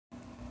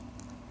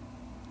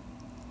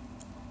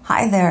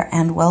Hi there,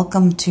 and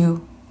welcome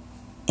to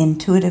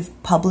Intuitive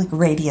Public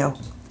Radio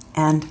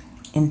and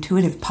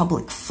Intuitive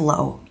Public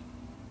Flow.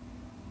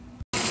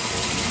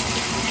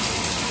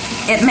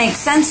 It makes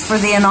sense for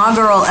the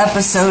inaugural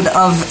episode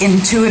of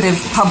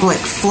Intuitive Public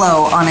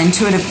Flow on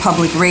Intuitive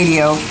Public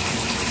Radio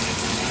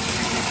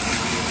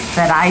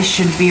that I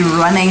should be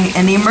running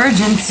an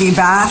emergency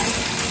bath.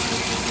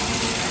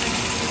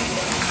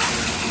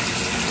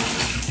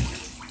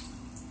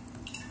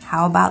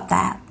 How about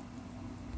that?